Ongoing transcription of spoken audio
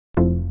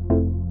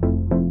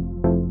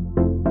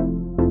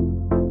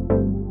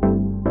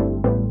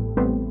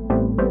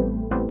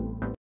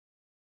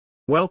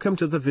Welcome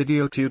to the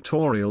video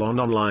tutorial on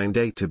online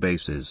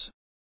databases.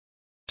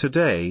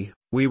 Today,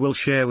 we will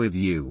share with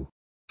you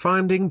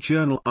finding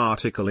journal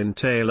article in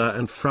Taylor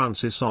and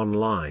Francis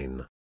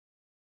online.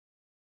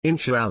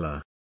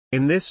 Inshallah.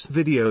 In this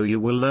video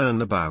you will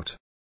learn about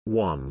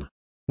 1.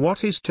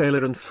 What is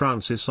Taylor and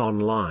Francis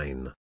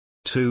online?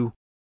 2.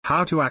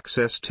 How to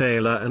access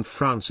Taylor and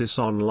Francis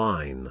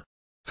online.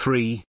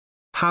 3.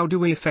 How do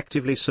we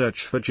effectively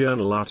search for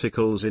journal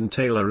articles in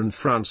Taylor and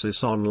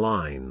Francis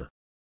online?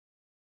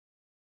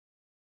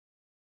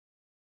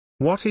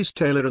 What is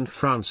Taylor and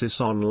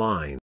Francis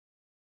Online?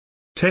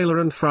 Taylor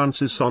and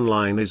Francis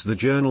Online is the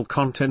journal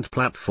content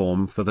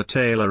platform for the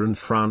Taylor and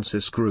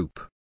Francis Group.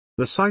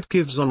 The site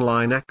gives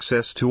online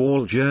access to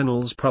all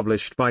journals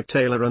published by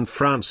Taylor and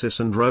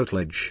Francis and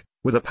Routledge,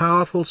 with a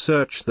powerful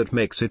search that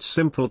makes it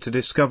simple to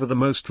discover the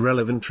most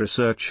relevant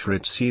research for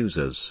its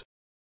users.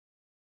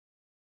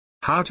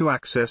 How to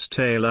access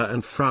Taylor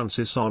and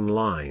Francis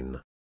Online?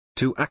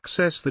 To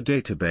access the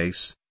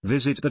database,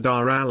 visit the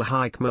Dar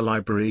al-Hikmah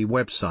Library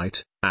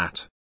website,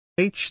 at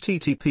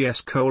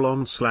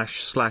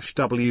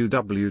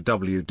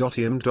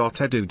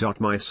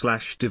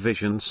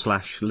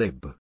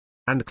https://www.im.edu.my/division/lib,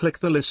 and click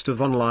the list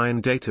of online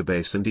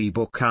database and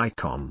ebook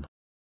icon.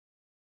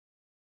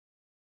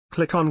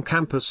 Click on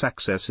Campus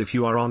Access if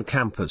you are on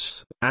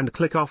campus, and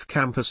click Off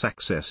Campus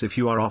Access if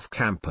you are off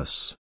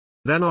campus.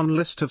 Then on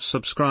List of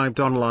subscribed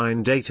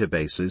online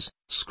databases,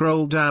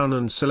 scroll down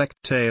and select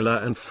Taylor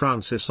and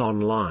Francis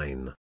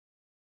Online.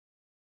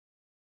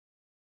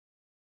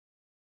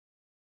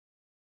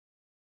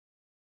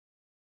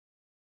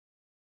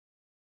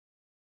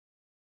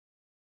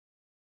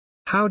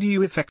 How do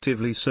you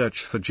effectively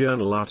search for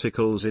journal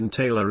articles in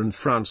Taylor and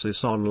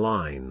Francis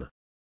Online?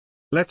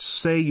 Let's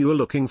say you are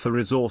looking for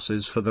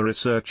resources for the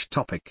research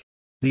topic.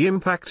 The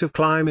impact of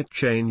climate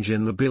change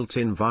in the built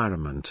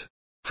environment.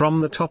 From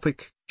the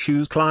topic,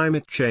 choose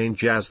climate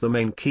change as the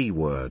main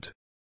keyword,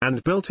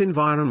 and built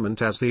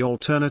environment as the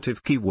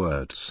alternative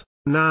keywords.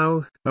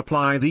 Now,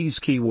 apply these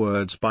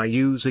keywords by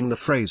using the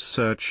phrase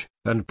search,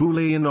 and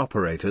Boolean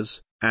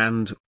operators,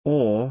 and,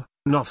 or,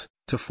 not,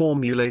 to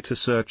formulate a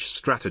search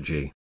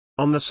strategy.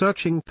 On the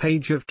searching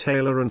page of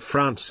Taylor and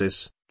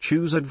Francis,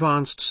 choose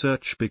Advanced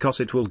Search because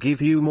it will give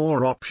you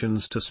more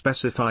options to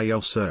specify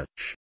your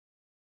search.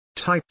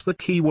 Type the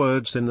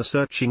keywords in the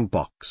searching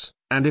box,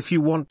 and if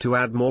you want to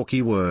add more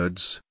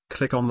keywords,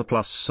 click on the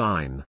plus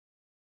sign.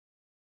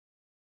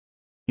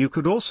 You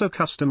could also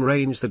custom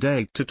range the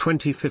date to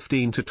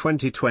 2015 to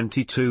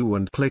 2022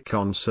 and click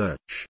on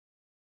Search.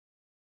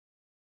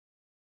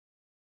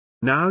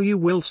 Now you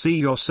will see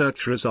your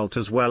search result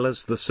as well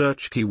as the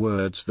search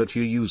keywords that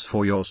you use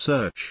for your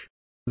search.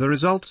 The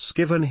results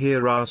given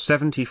here are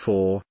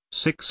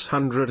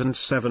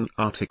 74,607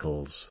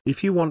 articles.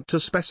 If you want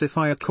to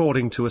specify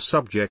according to a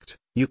subject,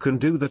 you can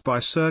do that by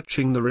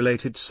searching the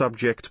related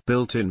subject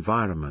built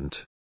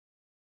environment.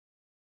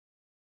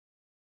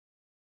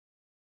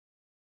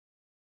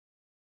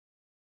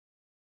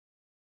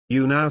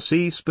 You now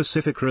see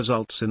specific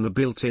results in the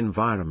built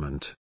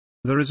environment.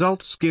 The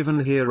results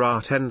given here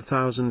are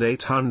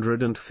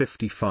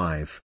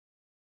 10,855.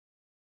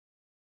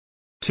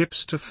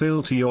 Tips to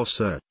filter your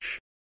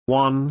search.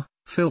 1.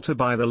 Filter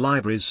by the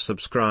library's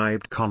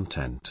subscribed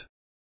content.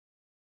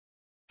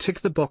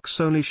 Tick the box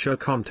Only show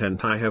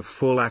content I have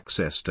full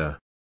access to.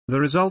 The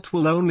result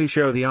will only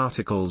show the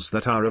articles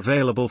that are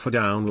available for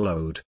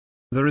download.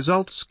 The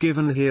results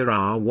given here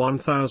are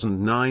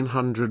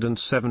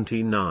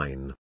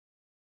 1,979.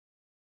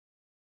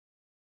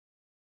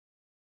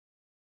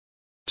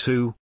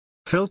 2.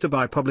 Filter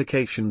by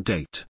publication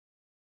date.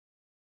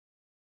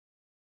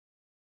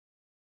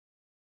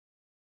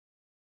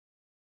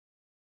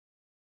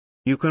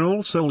 You can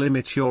also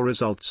limit your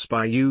results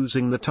by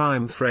using the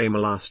time frame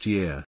last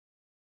year,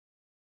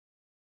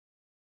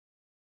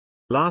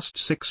 last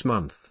 6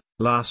 month,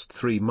 last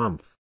 3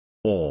 month,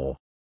 or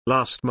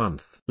last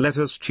month. Let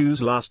us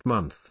choose last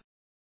month.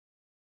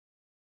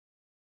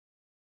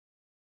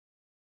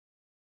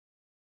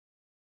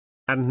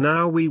 And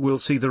now we will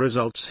see the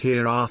results.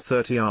 Here are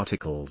 30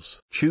 articles.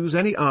 Choose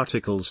any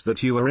articles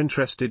that you are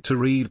interested to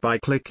read by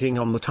clicking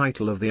on the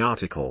title of the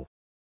article.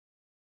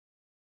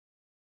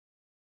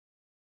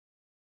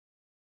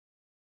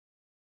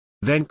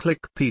 Then click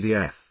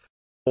PDF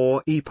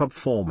or EPUB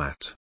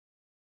format.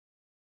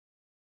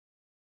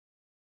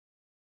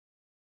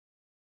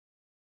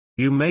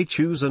 You may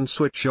choose and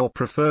switch your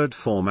preferred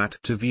format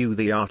to view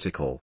the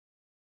article.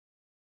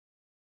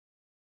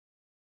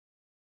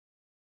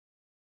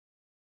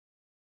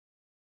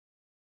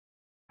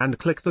 And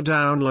click the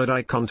download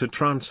icon to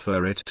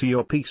transfer it to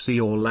your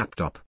PC or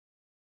laptop.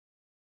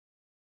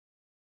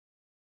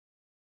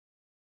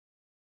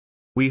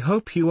 We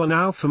hope you are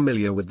now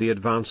familiar with the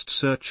advanced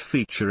search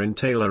feature in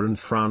Taylor and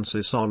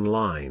Francis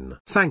Online.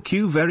 Thank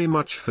you very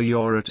much for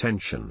your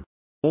attention.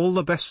 All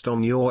the best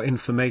on your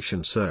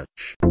information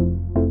search.